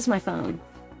the fuck is my phone?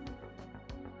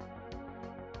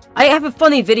 I have a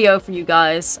funny video for you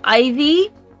guys. Ivy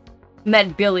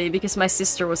met Billy because my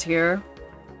sister was here.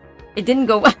 It didn't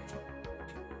go well.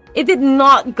 It did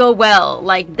not go well.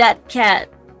 Like, that cat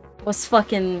was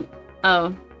fucking...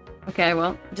 Oh. Okay,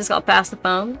 well, just got past the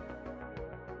phone.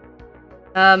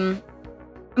 I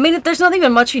mean, there's not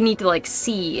even much you need to, like,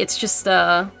 see. It's just,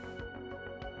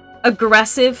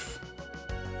 aggressive...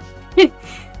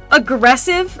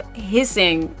 aggressive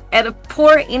hissing at a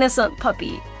poor innocent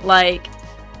puppy. Like...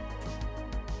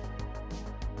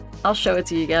 I'll show it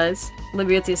to you guys.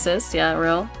 Liberty assist, yeah,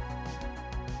 real.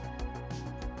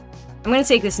 I'm gonna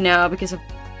take this now because of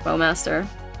Bowmaster.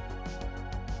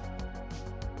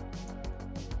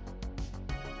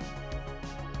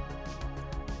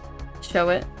 Show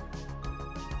it.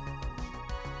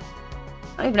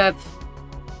 I don't even know if...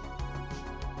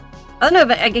 I don't know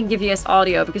if I can give you guys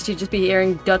audio because you'd just be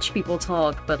hearing Dutch people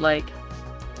talk, but like...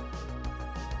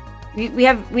 We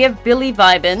have Billy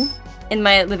vibing in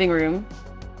my living room.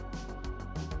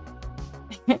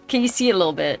 Can you see it a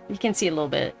little bit? You can see it a little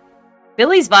bit.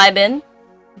 Billy's vibing.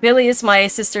 Billy is my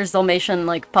sister's Dalmatian,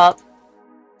 like, pup.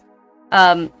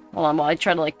 Hold on while I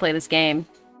try to, like, play this game.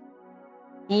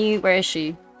 Where is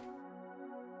she?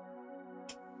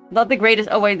 Not the greatest.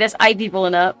 Oh, wait, there's Ivy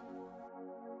pulling up.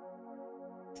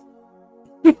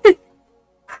 You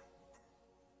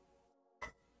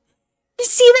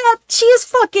see that? She is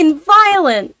fucking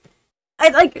violent.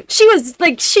 She was,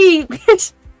 like, she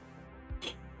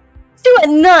She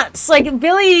went nuts! Like,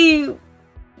 Billy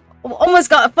almost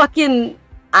got fucking,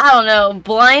 I don't know,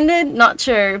 blinded? Not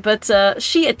sure, but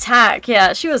she attacked.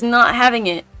 Yeah, she was not having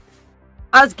it.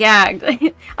 I was gagged.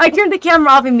 I turned the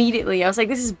camera off immediately. I was like,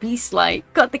 this is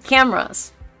beast-like. Cut the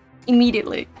cameras.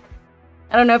 Immediately.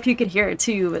 I don't know if you could hear it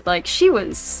too, but like, she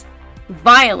was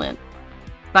violent.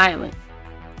 Violent.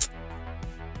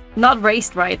 Not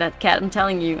raced right, that cat, I'm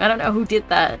telling you. I don't know who did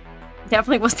that.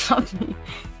 Definitely was not me.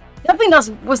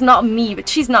 Definitely was not me, but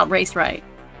she's not raced right.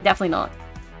 Definitely not.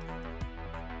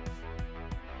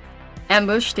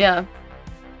 Ambushed, yeah.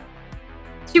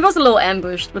 She was a little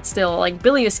ambushed, but still, like,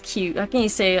 Billy is cute. How can you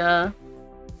say, how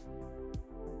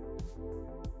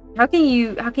can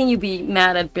you be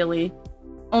mad at Billy?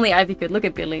 Only Ivy could. Look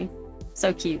at Billy.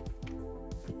 So cute.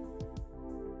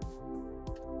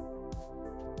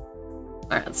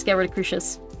 Alright, let's get rid of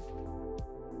Crucius.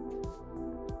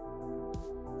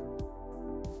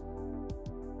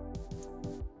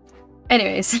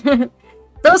 Anyways. That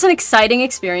was an exciting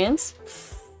experience.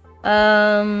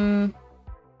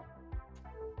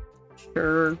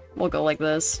 Sure, we'll go like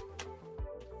this.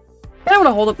 I don't want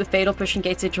to hold up the Fatal Push in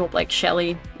case they drop like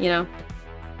Shelly, you know?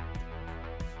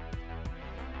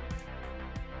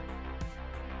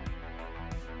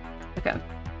 Okay.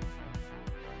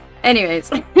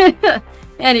 Anyways.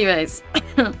 Anyways.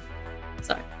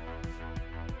 Sorry.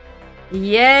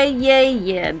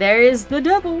 Yeah. There is the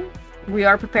double. We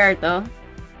are prepared though.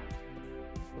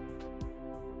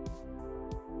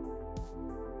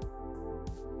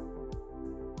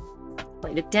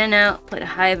 Played a Den out, played a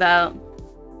Hive out.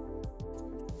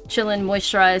 Chillin',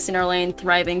 moisturized in our lane,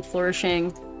 thriving,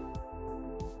 flourishing.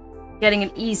 Getting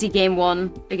an easy game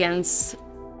 1 against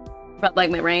Red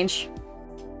Leg mid-range.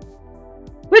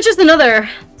 Which is another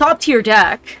top tier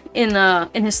deck in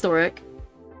Historic.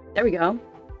 There we go.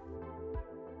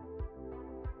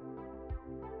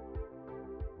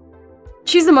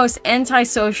 She's the most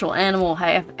antisocial animal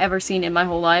I have ever seen in my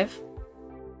whole life.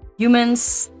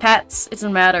 Humans, pets, it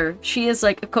doesn't matter. She is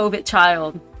like a COVID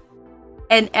child.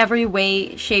 In every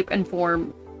way, shape, and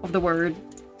form of the word.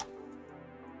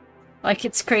 Like,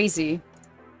 it's crazy.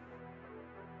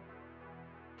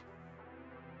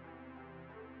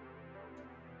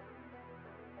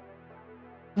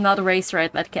 Not a race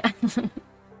right, that cat.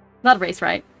 Not a race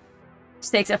right.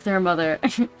 She takes after her mother.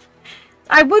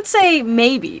 I would say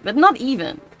maybe, but not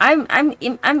even.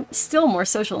 I'm still more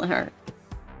social than her.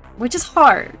 Which is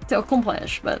hard to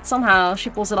accomplish, but somehow she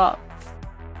pulls it off.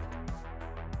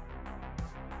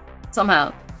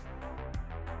 Somehow.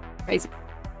 Crazy.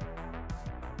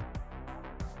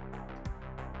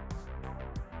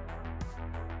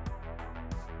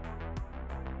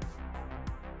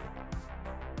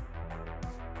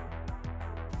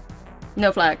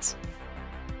 No flags.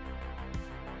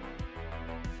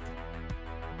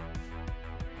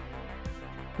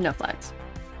 No flags.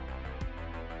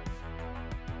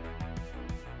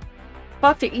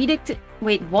 Fuck the edict.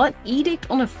 Wait, what? Edict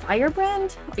on a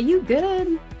firebrand? Are you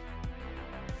good?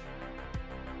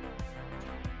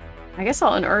 I guess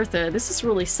I'll unearth it. This is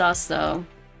really sus, though.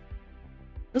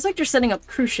 Looks like they're setting up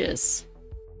Crucius.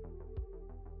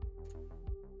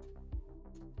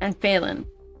 And Phelan.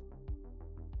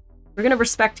 We're gonna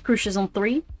respect Crucius on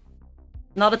 3.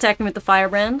 Not attacking with the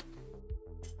firebrand.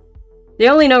 They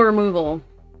only know removal.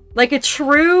 Like a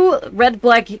true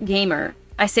red-black gamer.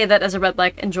 I say that as a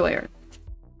red-black enjoyer.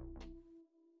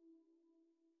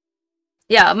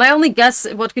 Yeah, my only guess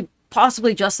what could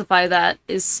possibly justify that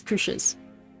is Crucius.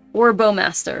 Or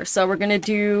Bowmaster. So we're gonna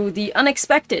do the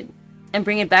unexpected and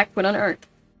bring it back with Unearth.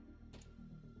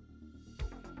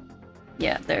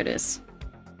 Yeah, there it is.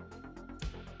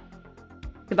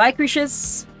 Goodbye,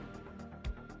 Crucius.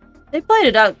 They played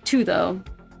it out too, though.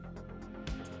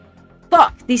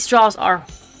 Fuck, these draws are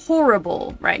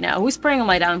horrible right now. Who's preying on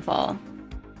my downfall?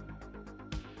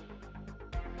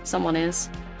 Someone is.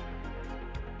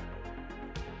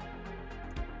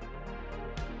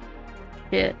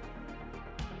 Shit.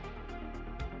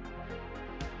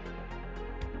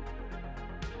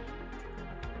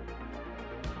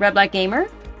 Red Black Gamer?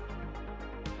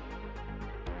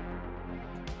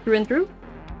 Through and through?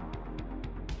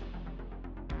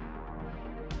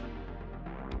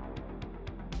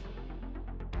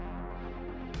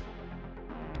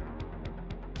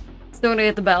 Still gonna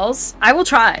get the bells? I will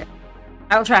try.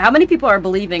 I will try. How many people are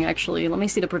believing, actually? Let me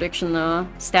see the prediction,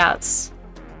 stats.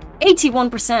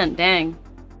 81%, dang.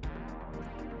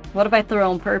 What if I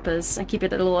throw on purpose and keep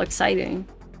it a little exciting?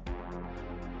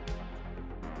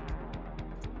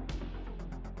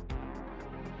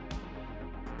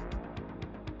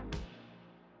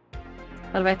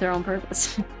 What if I throw on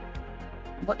purpose?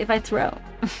 What if I throw?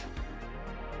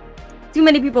 Too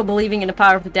many people believing in the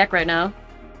power of the deck right now.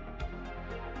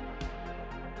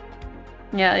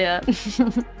 Yeah, yeah.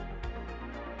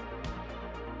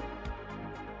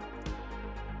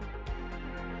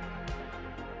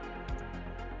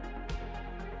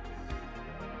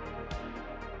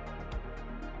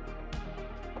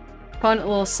 Opponent a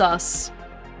little sus.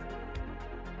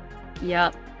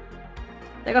 Yep.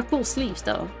 They got cool sleeves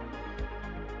though.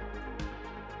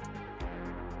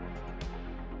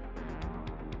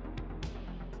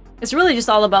 It's really just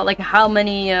all about like how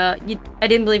many I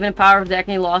didn't believe in the power of the deck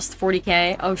and he lost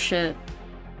 40k. Oh shit.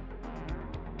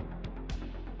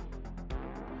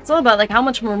 It's all about like how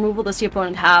much removal does the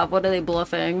opponent have? What are they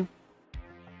bluffing?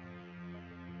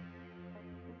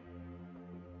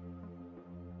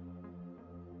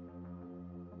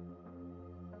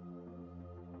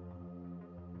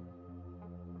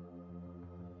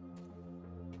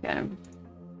 Okay.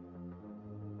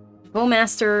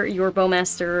 Bowmaster,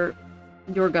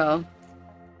 your go.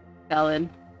 Valid.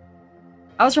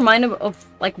 I was reminded of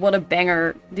like what a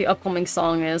banger the upcoming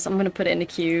song is. I'm gonna put it in the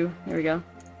queue. Here we go.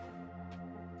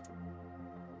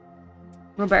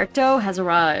 Roberto has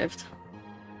arrived.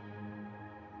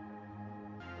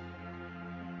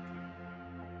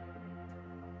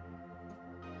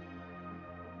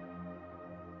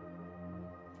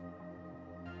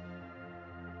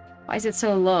 Why is it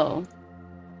so low?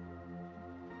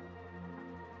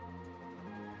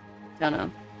 Don't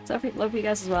know. Is that low for you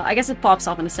guys as well? I guess it pops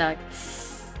off in a sec.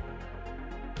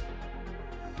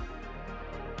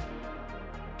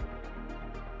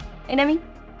 Hey, Nemi.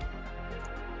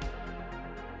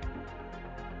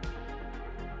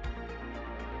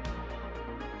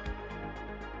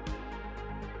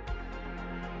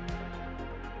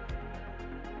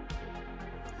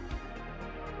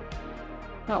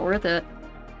 Not worth it.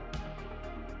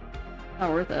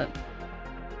 Not worth it.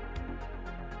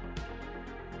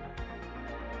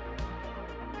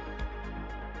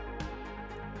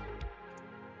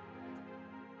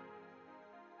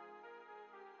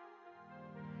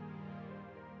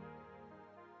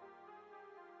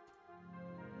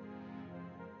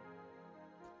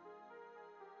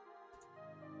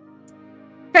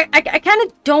 I kind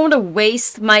of don't want to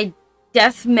waste my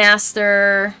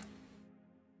Deathmaster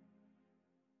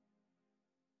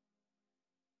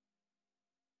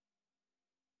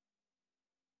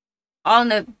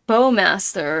on a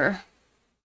Bowmaster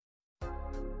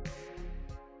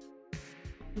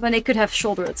when they could have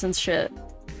Shoulderits and shit.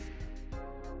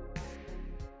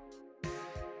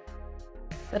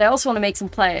 But I also want to make some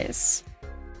plays.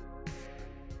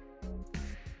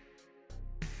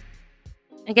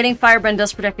 And getting Firebrand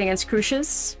does protect against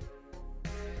Crucius.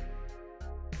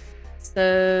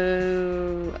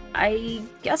 So I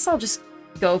guess I'll just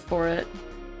go for it.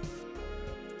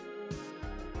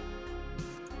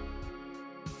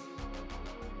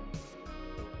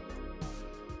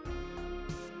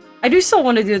 I do still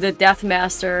want to do the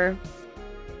Deathmaster.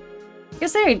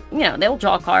 Because they, you know, they'll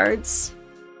draw cards.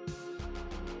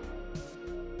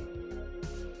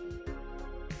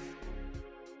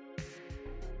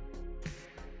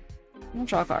 They'll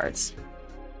draw cards.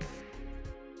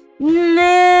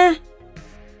 Nah.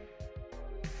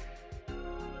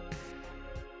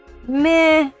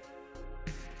 Meh.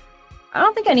 I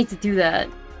don't think I need to do that.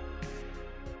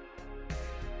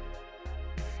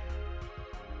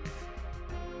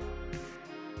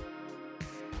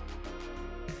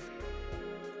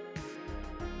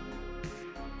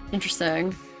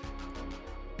 Interesting.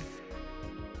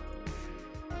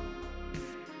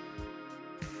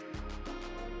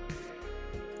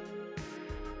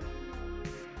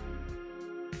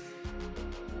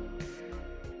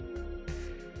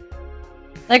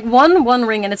 Like, one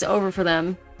ring and it's over for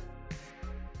them.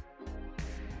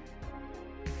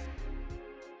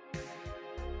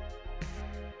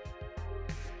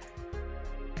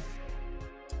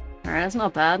 Alright, that's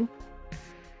not bad.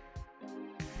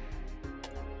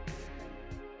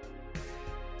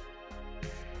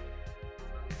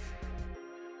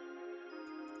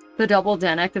 The double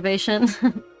Den activation.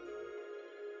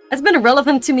 It's been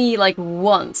irrelevant to me, like,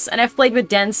 once. And I've played with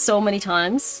Dens so many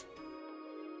times.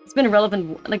 It's been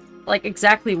irrelevant, like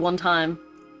exactly one time.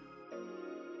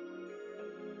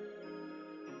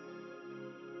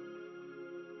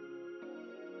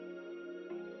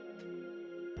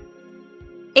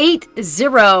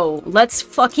 $8-0. Let's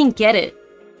fucking get it.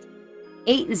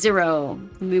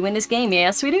 8-0. We win this game.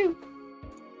 Yes, we do.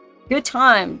 Good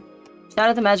time. Shout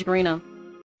out to Magic Arena.